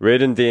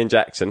 Riordan Dean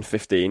Jackson,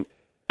 15,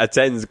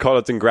 attends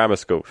Colleton Grammar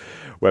School,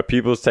 where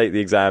pupils take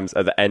the exams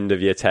at the end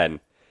of year 10.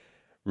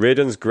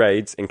 Riordan's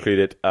grades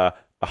included a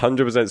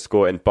 100%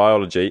 score in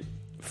biology,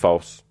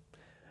 false.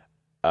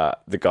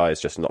 The guy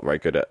is just not very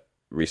good at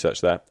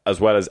research there,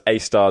 as well as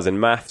A-stars in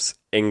maths,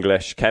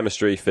 English,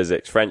 chemistry,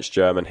 physics, French,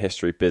 German,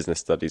 history, business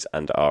studies,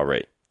 and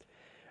RE.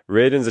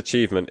 Riordan's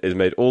achievement is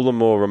made all the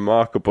more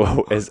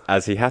remarkable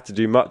as he had to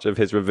do much of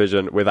his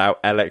revision without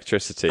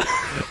electricity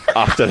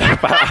after the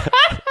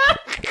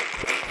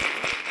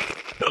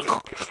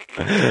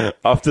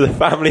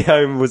family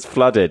home was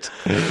flooded.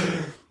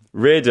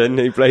 Riordan,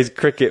 who plays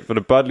cricket for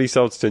the Budleigh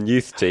Salterton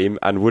youth team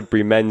and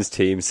Woodbury men's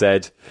team,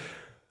 said,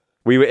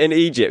 "We were in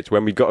Egypt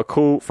when we got a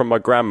call from my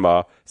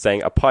grandma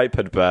saying a pipe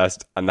had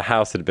burst and the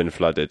house had been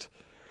flooded.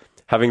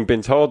 Having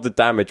been told the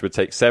damage would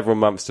take several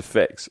months to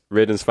fix,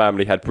 Riordan's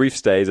family had brief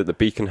stays at the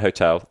Beacon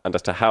Hotel and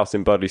at a house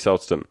in Budleigh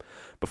Salterton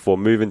before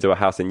moving to a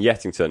house in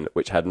Yettington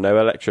which had no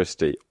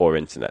electricity or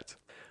internet.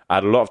 I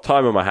had a lot of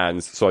time on my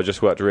hands, so I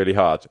just worked really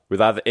hard,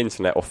 with either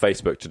internet or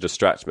Facebook to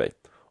distract me,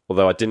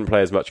 although I didn't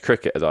play as much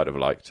cricket as I'd have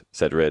liked,"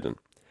 said Riordan.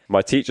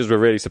 "My teachers were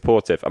really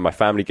supportive and my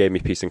family gave me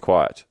peace and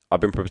quiet. I've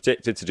been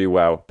predicted to do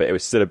well, but it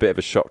was still a bit of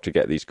a shock to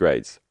get these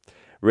grades."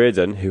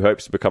 Riordan, who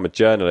hopes to become a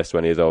journalist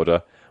when he is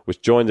older, was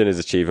joined in his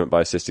achievement by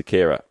his sister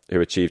Kira, who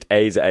achieved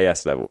A's at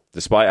AS level,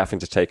 despite having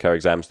to take her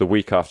exams the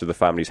week after the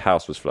family's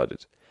house was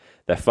flooded.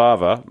 Their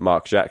father,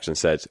 Mark Jackson,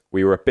 said,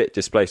 "We were a bit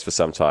displaced for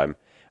some time,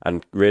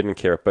 and Riordan and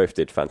Kira both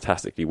did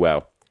fantastically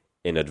well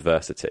in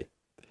adversity."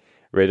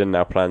 Riordan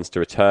now plans to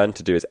return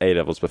to do his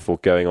A-levels before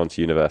going on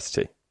to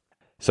university.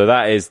 So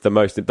that's the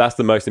most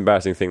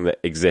embarrassing thing that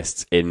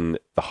exists in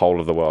the whole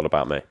of the world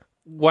about me.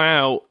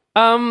 Wow.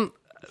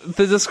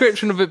 The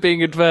description of it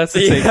being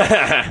adversity.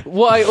 Yeah.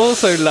 What I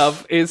also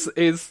love is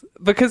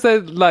because they're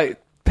like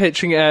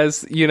pitching it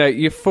as,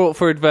 you fought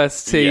for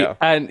adversity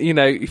and,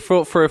 you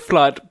fought for a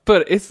flood,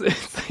 but it's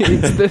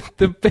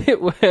the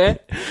bit where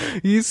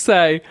you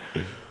say,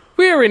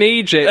 "We were in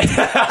Egypt."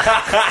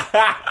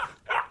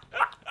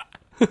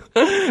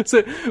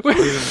 So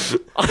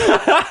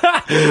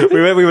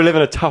we were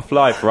living a tough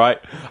life, right?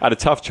 I had a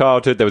tough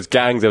childhood. There was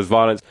gangs, there was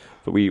violence,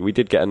 but we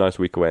did get a nice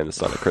week away in the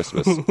sun at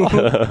Christmas.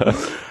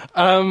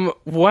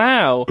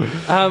 Wow.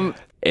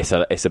 It's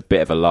a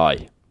bit of a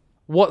lie.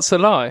 What's a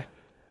lie?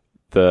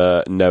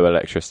 The no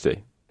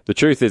electricity. The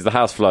truth is the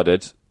house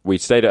flooded. We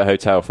stayed at a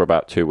hotel for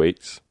about 2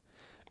 weeks,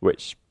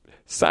 which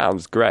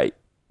sounds great,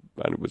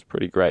 and it was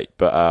pretty great.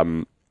 But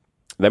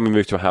then we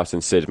moved to a house in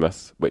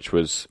Sidmouth, which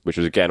was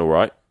again all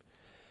right.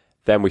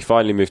 Then we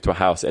finally moved to a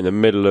house in the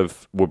middle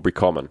of Woodbury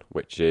Common,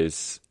 which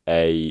is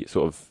a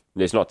sort of,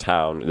 it's not a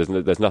town.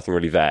 There's nothing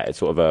really there. It's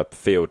sort of a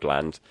field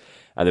land,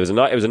 and it was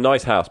a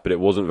nice house, but it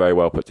wasn't very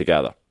well put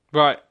together.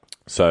 Right.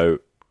 So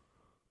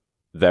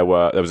there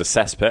was a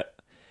cesspit,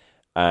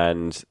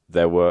 and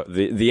there were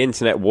the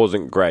internet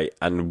wasn't great.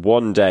 And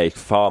one day,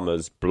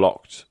 farmers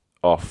blocked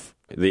off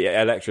the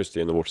electricity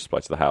and the water supply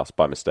to the house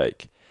by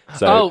mistake.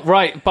 So,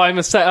 right, by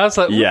mistake. I was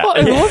like, yeah. what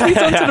have you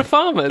done to the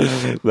farmers?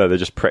 No, they're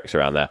just pricks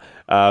around there.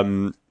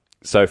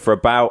 So for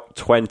about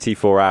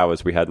 24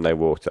 hours, we had no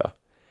water.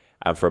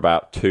 And for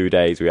about 2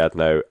 days, we had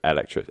no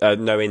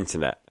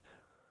internet.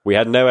 We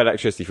had no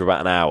electricity for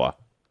about an hour.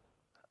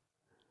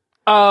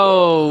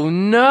 Oh,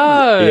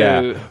 no.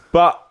 Yeah.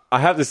 But I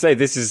have to say,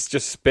 this is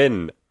just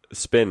spin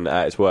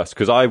at its worst,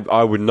 because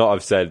I would not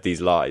have said these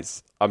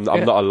lies. I'm not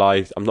a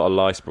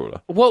lie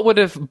sprawler. What would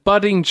a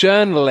budding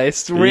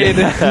journalist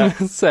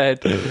Riordan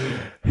said?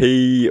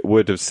 He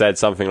would have said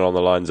something along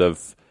the lines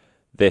of,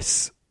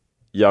 this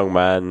young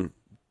man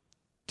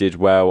did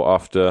well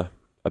after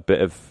a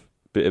bit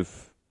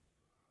of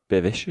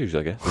issues,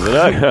 I guess.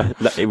 I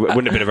don't know. He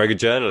wouldn't have been a very good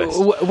journalist.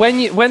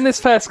 When this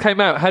first came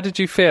out, how did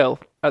you feel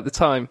at the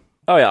time?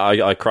 Oh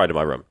yeah, I cried in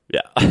my room.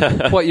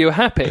 Yeah. What, you were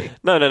happy?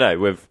 No,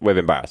 with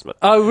embarrassment.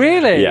 Oh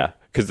really? Yeah,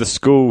 because the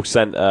school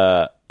sent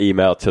an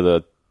email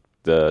to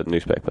the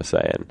newspaper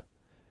saying,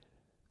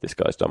 this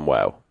guy's done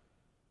well.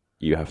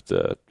 You have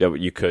to.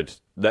 You could.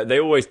 They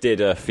always did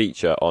a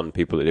feature on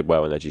people that did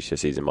well in their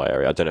GCSEs in my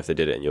area. I don't know if they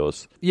did it in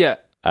yours. Yeah.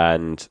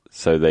 And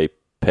so they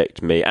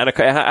picked me, and it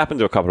happened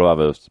to a couple of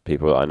other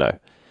people that I know.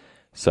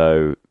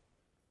 So,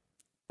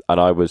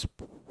 and I was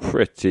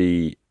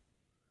pretty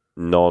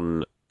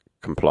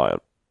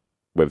non-compliant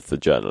with the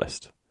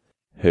journalist,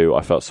 who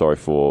I felt sorry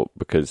for,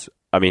 because,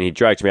 I mean, he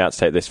dragged me out to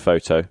take this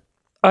photo.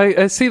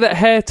 I see that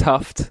hair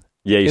tuft.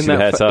 Yeah, you see the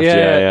hair tuft?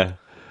 Yeah.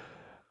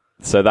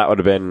 So that would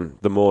have been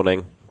the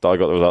morning that I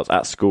got the results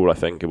at school, I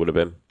think it would have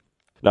been.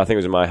 No, I think it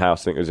was in my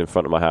house. I think it was in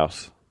front of my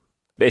house.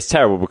 It's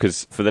terrible,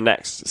 because for the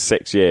next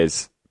 6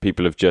 years,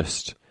 people have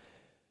just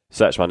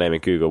searched my name in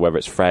Google, whether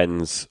it's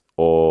friends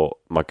or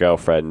my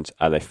girlfriend,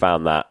 and they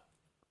found that,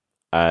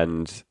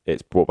 and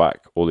it's brought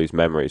back all these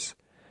memories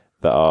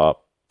that are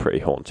pretty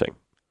haunting.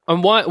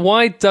 And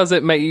why does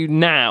it make you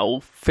now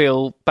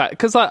feel bad?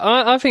 Because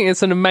I think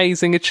it's an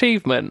amazing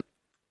achievement.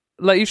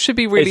 Like, you should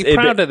be really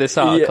proud of this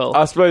article. Yeah,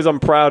 I suppose I'm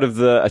proud of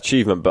the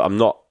achievement, but I'm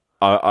not.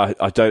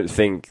 I don't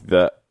think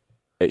that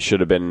it should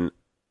have been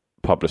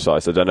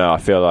publicised. I don't know. I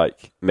feel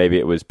like maybe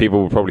it was.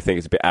 People would probably think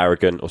it's a bit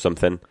arrogant or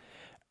something,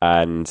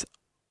 and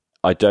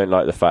I don't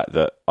like the fact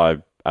that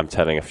I'm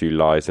telling a few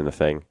lies in the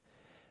thing.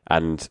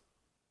 And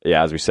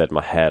yeah, as we said,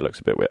 my hair looks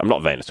a bit weird. I'm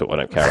not vain at all. I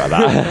don't care about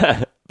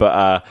that.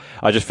 But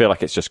I just feel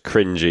like it's just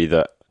cringy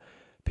that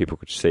people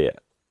could see it.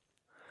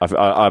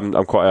 I'm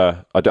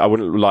quite I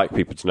wouldn't like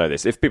people to know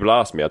this. If people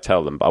ask me, I'd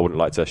tell them, but I wouldn't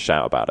like to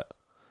shout about it.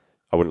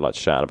 I wouldn't like to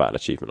shout about an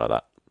achievement like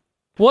that.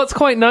 What's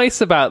quite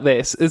nice about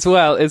this as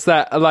well is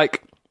that,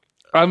 like,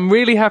 I'm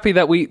really happy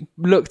that we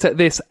looked at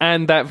this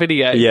and that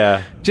video.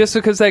 Yeah. Just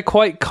because they're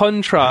quite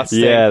contrasting.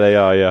 Yeah, they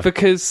are, yeah.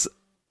 Because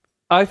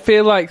I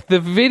feel like the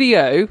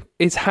video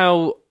is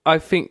how I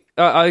think...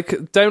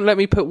 don't let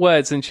me put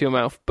words into your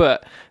mouth,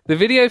 but the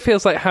video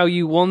feels like how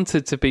you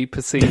wanted to be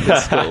perceived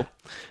at school.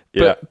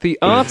 Yeah. But the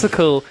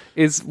article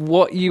is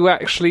what you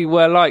actually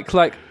were like.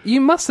 Like, you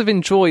must have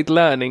enjoyed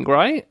learning,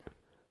 right?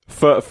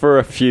 For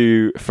a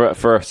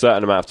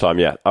certain amount of time,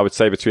 yeah. I would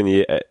say between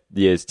the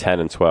years 10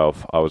 and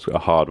 12, I was a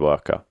hard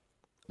worker.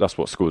 That's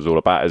what school's all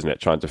about, isn't it?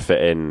 Trying to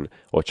fit in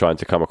or trying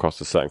to come across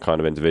a certain kind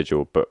of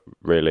individual, but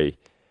really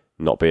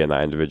not being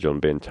that individual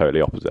and being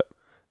totally opposite.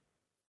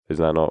 Is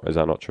that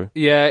not true?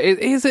 Yeah, it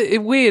is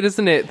weird,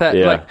 isn't it?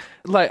 That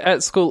like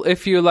at school,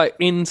 if you're like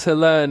into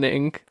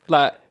learning,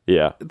 like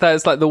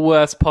that's like the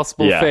worst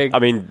possible thing. I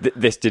mean,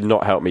 this did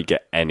not help me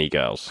get any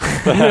girls.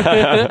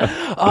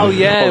 Oh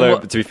yeah. Although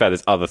to be fair,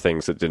 there's other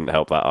things that didn't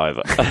help that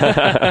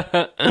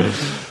either.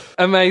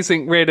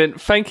 Amazing, Riordan.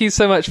 Thank you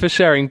so much for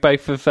sharing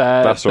both of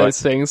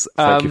those things.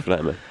 Thank you for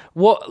letting me.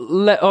 What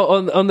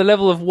on the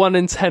level of 1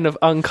 in 10 of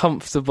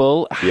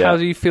uncomfortable? How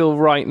do you feel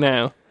right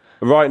now?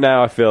 Right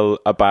now, I feel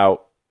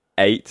about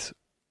 8.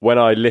 When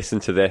I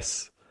listen to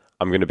this,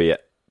 I'm going to be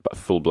at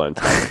full-blown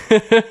 10.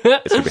 It's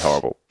going to be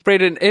horrible.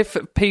 Riordan, if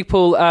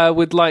people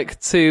would like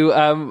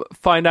to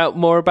find out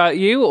more about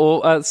you,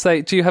 or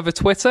say, do you have a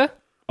Twitter?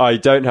 I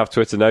don't have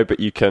Twitter, no, but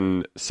you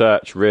can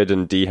search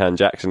Riordan Dehan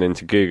Jackson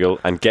into Google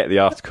and get the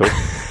article.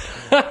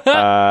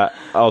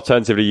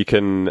 Alternatively, you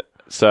can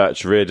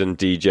search Riordan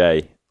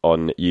DJ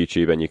on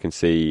YouTube, and you can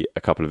see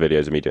a couple of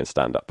videos of me doing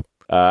stand-up.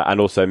 And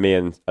also me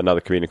and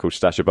another comedian called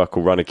Stasher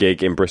Buckle run a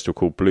gig in Bristol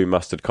called Blue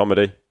Mustard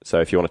Comedy. So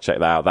if you want to check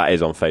that out, that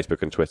is on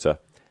Facebook and Twitter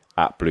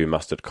at Blue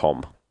Mustard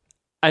Com.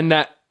 And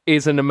that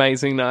is an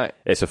amazing night.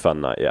 It's a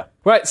fun night, yeah.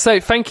 Right, so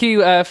thank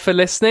you for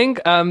listening.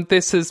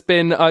 This has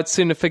been I'd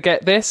Sooner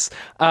Forget This.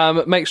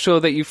 Make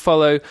sure that you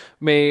follow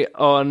me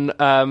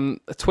on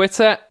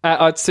Twitter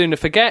at I'd Sooner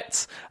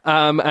Forget,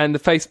 and the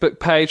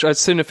Facebook page I'd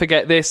Sooner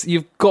Forget This.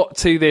 You've got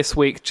to this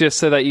week just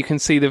so that you can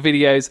see the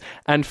videos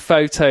and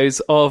photos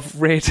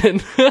of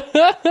Riordan.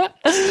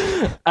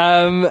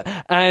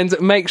 And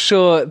make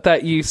sure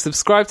that you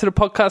subscribe to the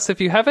podcast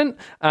if you haven't.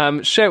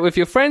 Share it with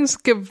your friends.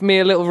 Give me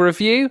a little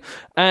review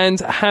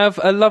and have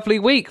a lovely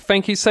week.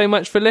 Thank you so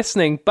much for listening.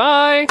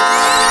 Bye.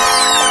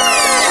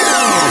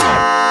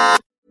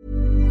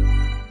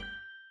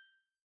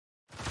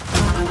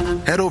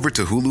 Head over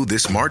to Hulu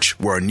this March,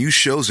 where our new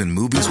shows and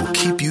movies will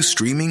keep you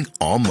streaming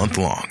all month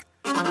long.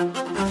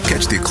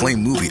 Catch the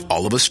acclaimed movie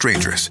All of Us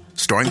Strangers,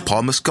 starring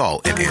Paul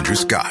Mescal and Andrew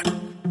Scott.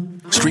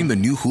 Stream the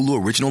new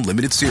Hulu original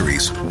limited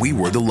series We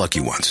Were the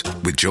Lucky Ones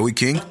with Joey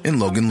King and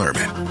Logan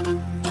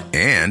Lerman.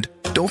 And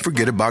don't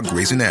forget about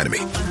Grey's Anatomy.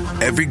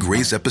 Every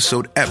Grey's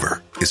episode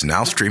ever is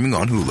now streaming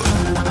on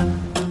Hulu.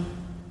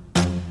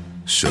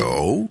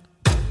 So,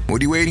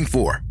 what are you waiting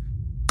for?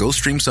 Go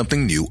stream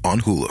something new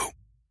on Hulu.